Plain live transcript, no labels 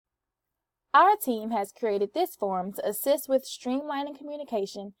Our team has created this form to assist with streamlining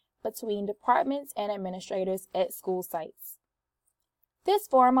communication between departments and administrators at school sites. This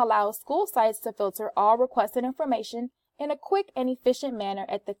form allows school sites to filter all requested information in a quick and efficient manner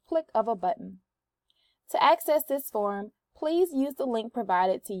at the click of a button. To access this form, please use the link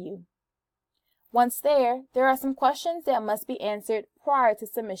provided to you. Once there are some questions that must be answered prior to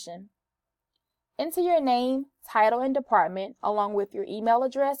submission. Enter your name, title, and department along with your email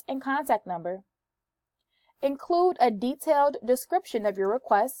address and contact number. Include a detailed description of your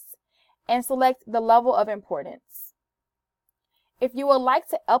requests and select the level of importance. If you would like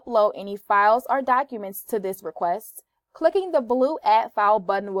to upload any files or documents to this request, clicking the blue Add File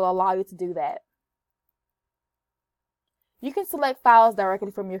button will allow you to do that. You can select files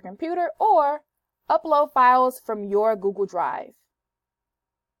directly from your computer or upload files from your Google Drive.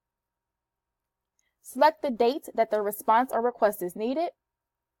 Select the date that the response or request is needed,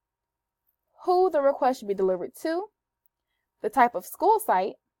 who the request should be delivered to, the type of school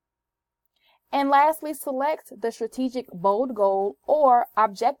site, and lastly, select the strategic bold goal or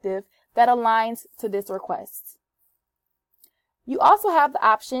objective that aligns to this request. You also have the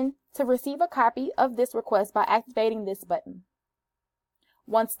option to receive a copy of this request by activating this button.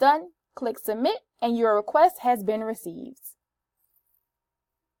 Once done, click Submit and your request has been received.